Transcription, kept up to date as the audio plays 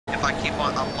keep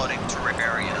on uploading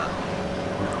Terraria.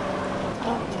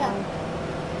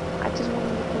 I just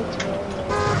wanted to play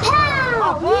Terraria.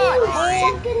 Pow! Sorry.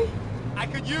 I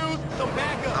could use some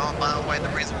backup. Oh, by the way, the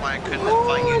reason why I couldn't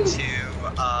invite you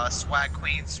to Swag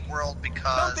Queen's World Some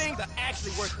because things are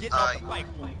actually worth getting off the fight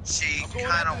for. she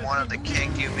kind of wanted to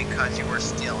kick you because you were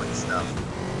stealing stuff.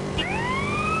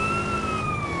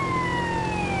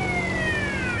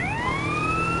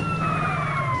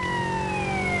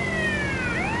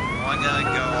 Well, I'm gonna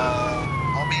go.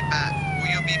 I'll be back.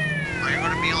 Are you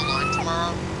gonna be online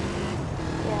tomorrow?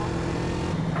 Yeah.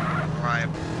 Right.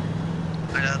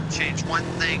 I gotta change one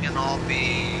thing and I'll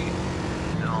be,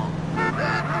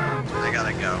 I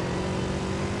gotta go.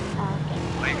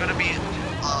 Are you gonna be,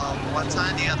 what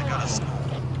time do you have to go to school?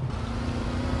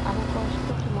 I don't go to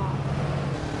school tomorrow.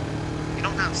 You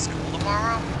don't have school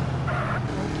tomorrow?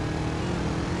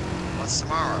 What's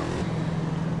tomorrow?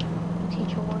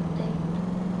 Teacher work day.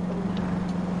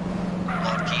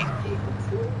 Lucky.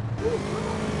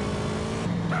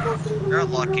 You're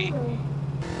lucky.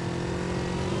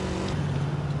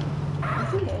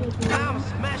 I'ma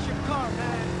smash your car,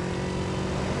 man.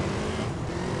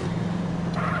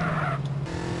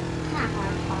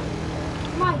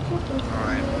 My cookies.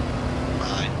 Alright.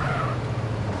 Bye.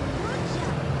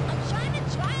 I'm trying to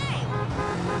drive.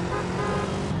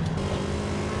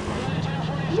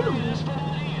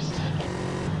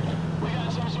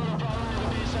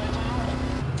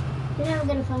 You're never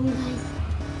gonna find me, guys.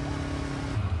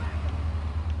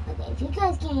 Okay, if you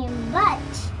guys can't hear me, but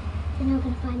you're never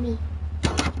gonna find me.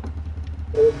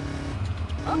 Ooh.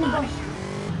 In the bush.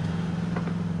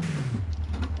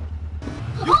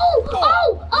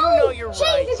 Oh! You know you're Jesus,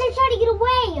 right. I tried to get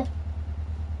away.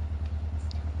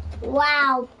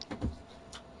 Wow.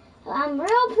 I'm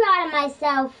real proud of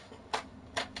myself.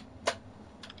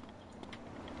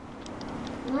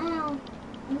 Wow.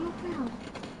 I'm real proud.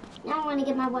 Now I want to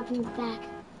get my weapons back.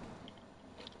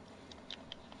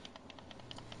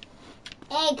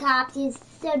 Hey, cops, he's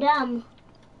so dumb.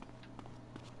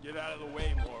 Get out of the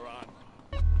way, moron.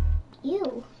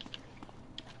 You.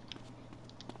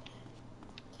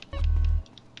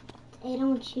 Hey,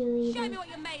 don't you Show either. me what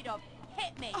you're made of.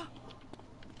 Hit me.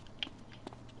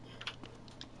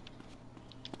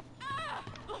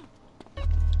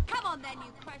 Come on then,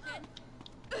 you crescent.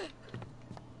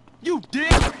 You dick!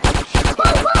 Pow,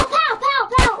 pow, pow, pow,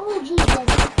 pow! Oh, Jesus.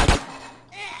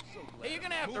 Well, you're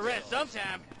gonna have to rest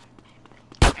sometime.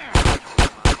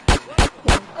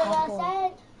 What I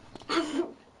said?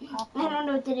 I don't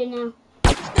know what to do now.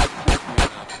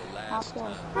 Top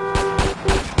one.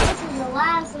 This is the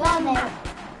last one there.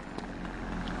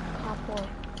 Top one.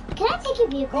 Can I take your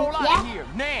vehicle? Roll out Yeah? of here,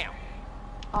 now!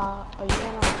 Are you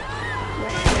gonna...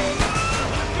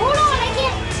 Hold on, I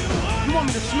can't. You want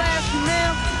me to smash you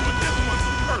now?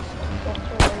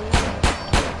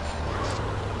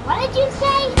 What did you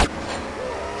say?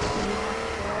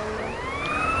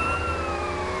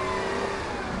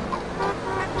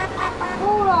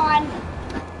 Hold on.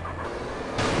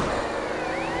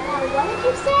 What did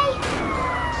you say?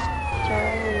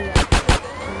 Terraria.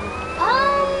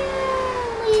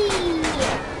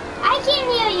 I can't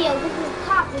hear you because the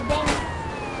cops are banging.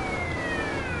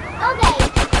 Okay.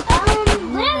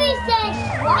 Whatever you said.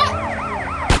 What?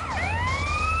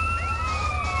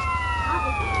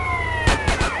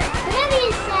 Whatever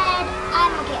you said, I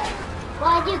don't care.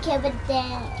 Well, I do care, but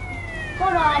then.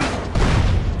 Hold on.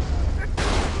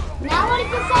 Now what did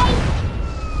you say?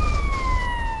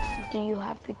 Do you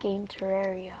have the game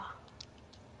Terraria?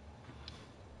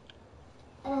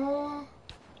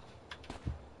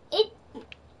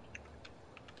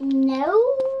 No.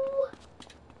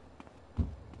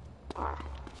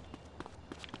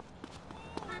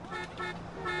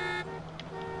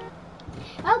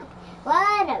 Oh,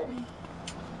 whatever.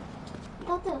 I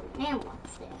thought the man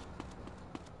was there.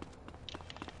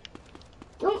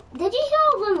 Did you hear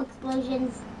all them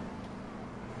explosions?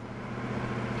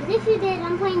 Because if you did,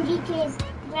 I'm playing GTA's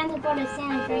Grand Theft Auto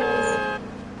San Andreas.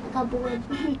 I got bored.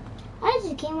 I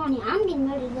just came on here. I'm getting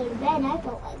ready to go to bed. And I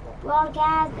felt like the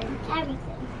broadcast and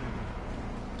everything.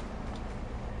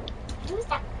 Who's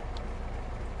that?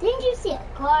 Didn't you see a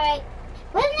car right?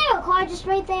 Wasn't there a car just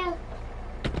right there?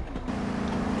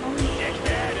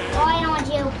 Oh, I don't want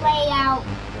you to play out.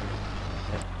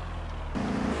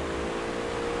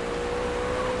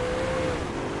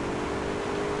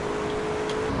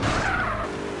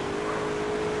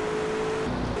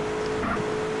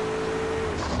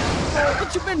 What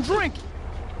you been drinking?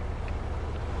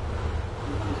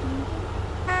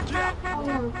 Oh,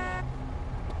 no.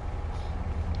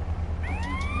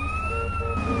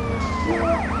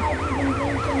 I've been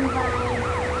drinking by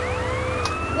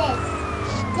this.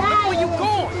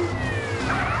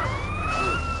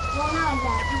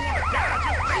 gonna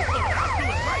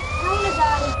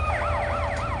die.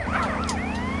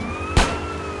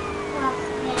 Oh,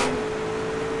 man.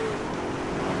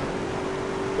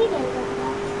 He didn't go for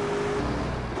that.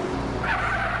 I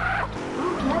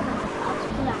don't care about the cops,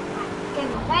 but I'm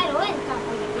getting my bad away and stop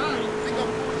like your mind.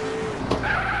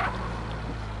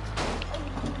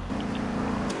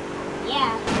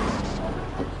 Yeah.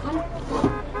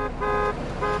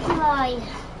 Oh,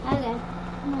 yeah. Okay.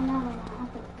 No. No.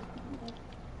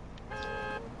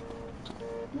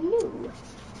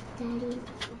 Daddy.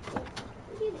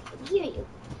 Here you.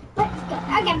 Let's go.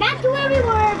 Okay, back to where we were.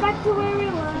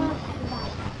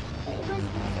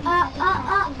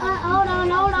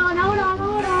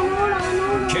 Hold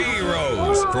on.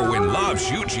 K-Rose for when love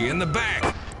shoots you in the back.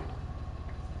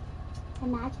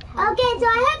 Okay, so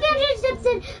I have 100 steps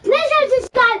in